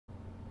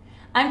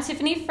I'm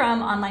Tiffany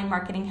from Online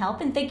Marketing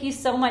Help, and thank you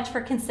so much for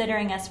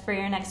considering us for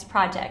your next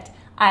project.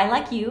 I,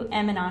 like you,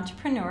 am an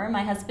entrepreneur.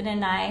 My husband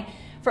and I,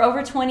 for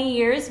over 20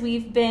 years,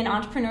 we've been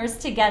entrepreneurs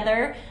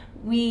together.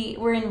 We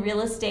were in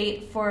real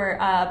estate for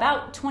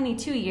about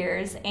 22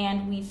 years,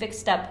 and we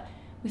fixed up,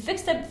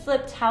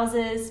 flipped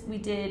houses, we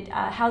did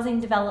housing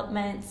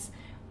developments,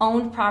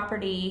 owned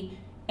property,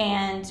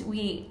 and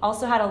we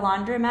also had a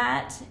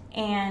laundromat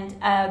and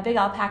a big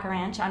alpaca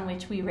ranch on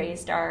which we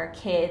raised our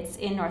kids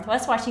in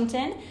Northwest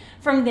Washington.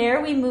 From there,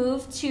 we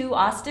moved to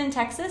Austin,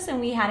 Texas, and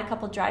we had a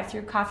couple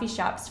drive-through coffee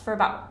shops for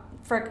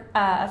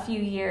a few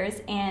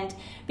years. And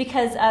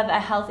because of a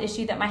health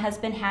issue that my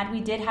husband had,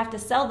 we did have to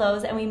sell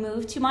those, and we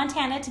moved to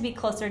Montana to be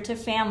closer to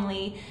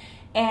family.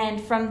 And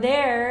from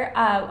there,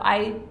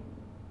 I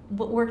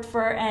worked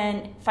for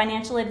a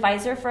financial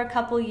advisor for a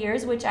couple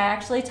years, which I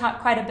actually taught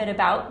quite a bit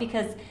about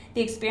because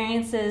the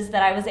experiences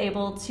that I was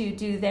able to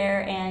do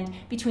there and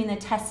between the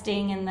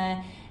testing and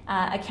the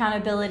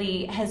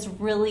accountability has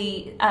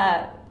really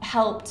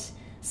helped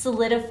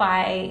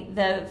solidify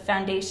the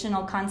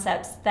foundational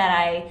concepts that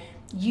I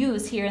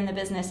use here in the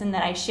business and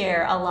that I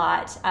share a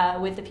lot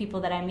with the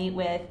people that I meet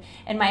with.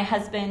 And my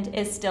husband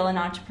is still an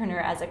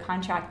entrepreneur as a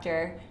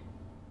contractor.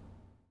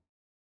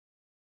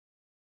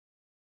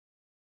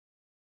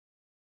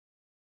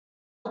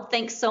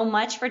 Thanks so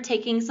much for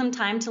taking some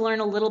time to learn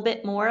a little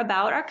bit more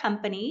about our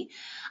company.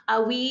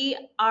 We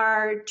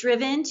are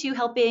driven to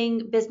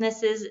helping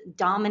businesses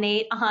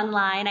dominate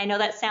online. I know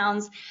that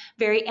sounds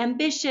very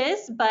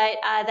ambitious, but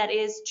that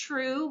is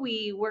true.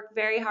 We work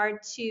very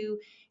hard to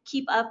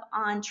keep up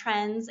on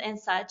trends and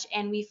such,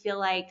 and we feel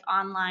like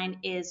online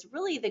is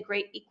really the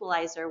great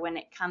equalizer when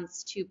it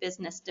comes to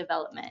business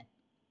development.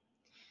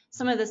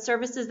 Some of the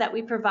services that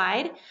we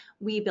provide: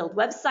 we build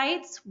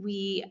websites,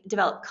 we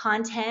develop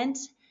content,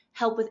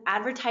 help with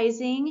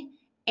advertising,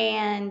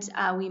 and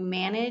we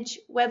manage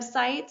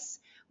websites.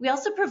 We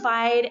also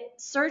provide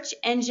search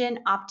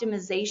engine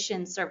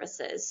optimization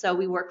services. So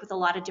we work with a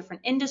lot of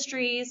different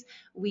industries.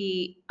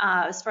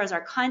 As far as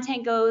our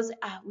content goes,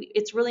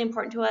 it's really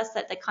important to us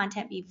that the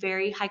content be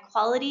very high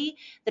quality,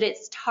 that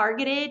it's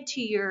targeted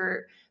to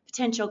your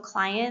potential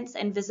clients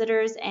and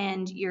visitors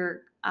and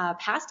your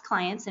past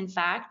clients, in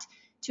fact,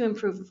 to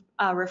improve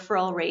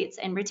referral rates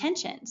and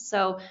retention.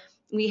 So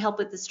we help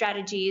with the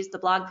strategies, the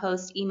blog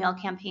posts, email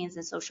campaigns,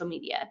 and social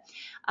media.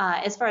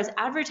 As far as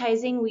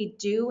advertising, we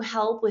do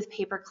help with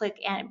pay-per-click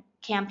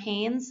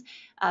campaigns,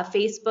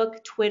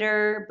 Facebook,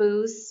 Twitter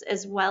boosts,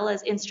 as well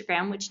as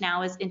Instagram, which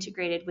now is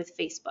integrated with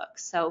Facebook.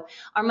 So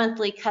our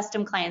monthly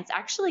custom clients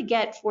actually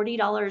get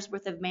 $40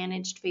 worth of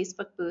managed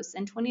Facebook boosts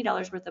and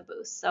 $20 worth of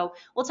boosts. So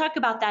we'll talk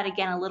about that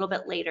again a little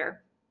bit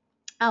later.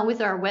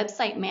 With our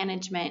website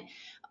management,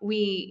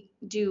 we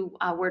do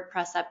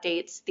WordPress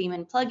updates, theme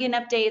and plugin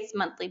updates,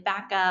 monthly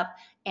backup,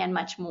 and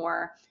much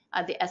more.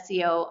 The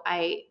SEO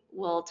I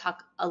will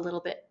talk a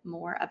little bit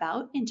more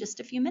about in just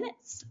a few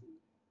minutes.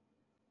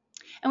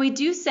 And we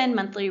do send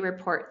monthly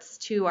reports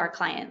to our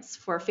clients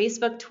for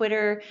Facebook,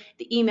 Twitter,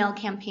 the email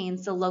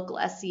campaigns, the local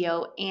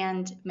SEO,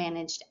 and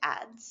managed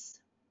ads.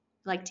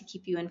 I like to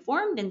keep you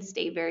informed and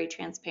stay very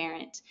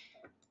transparent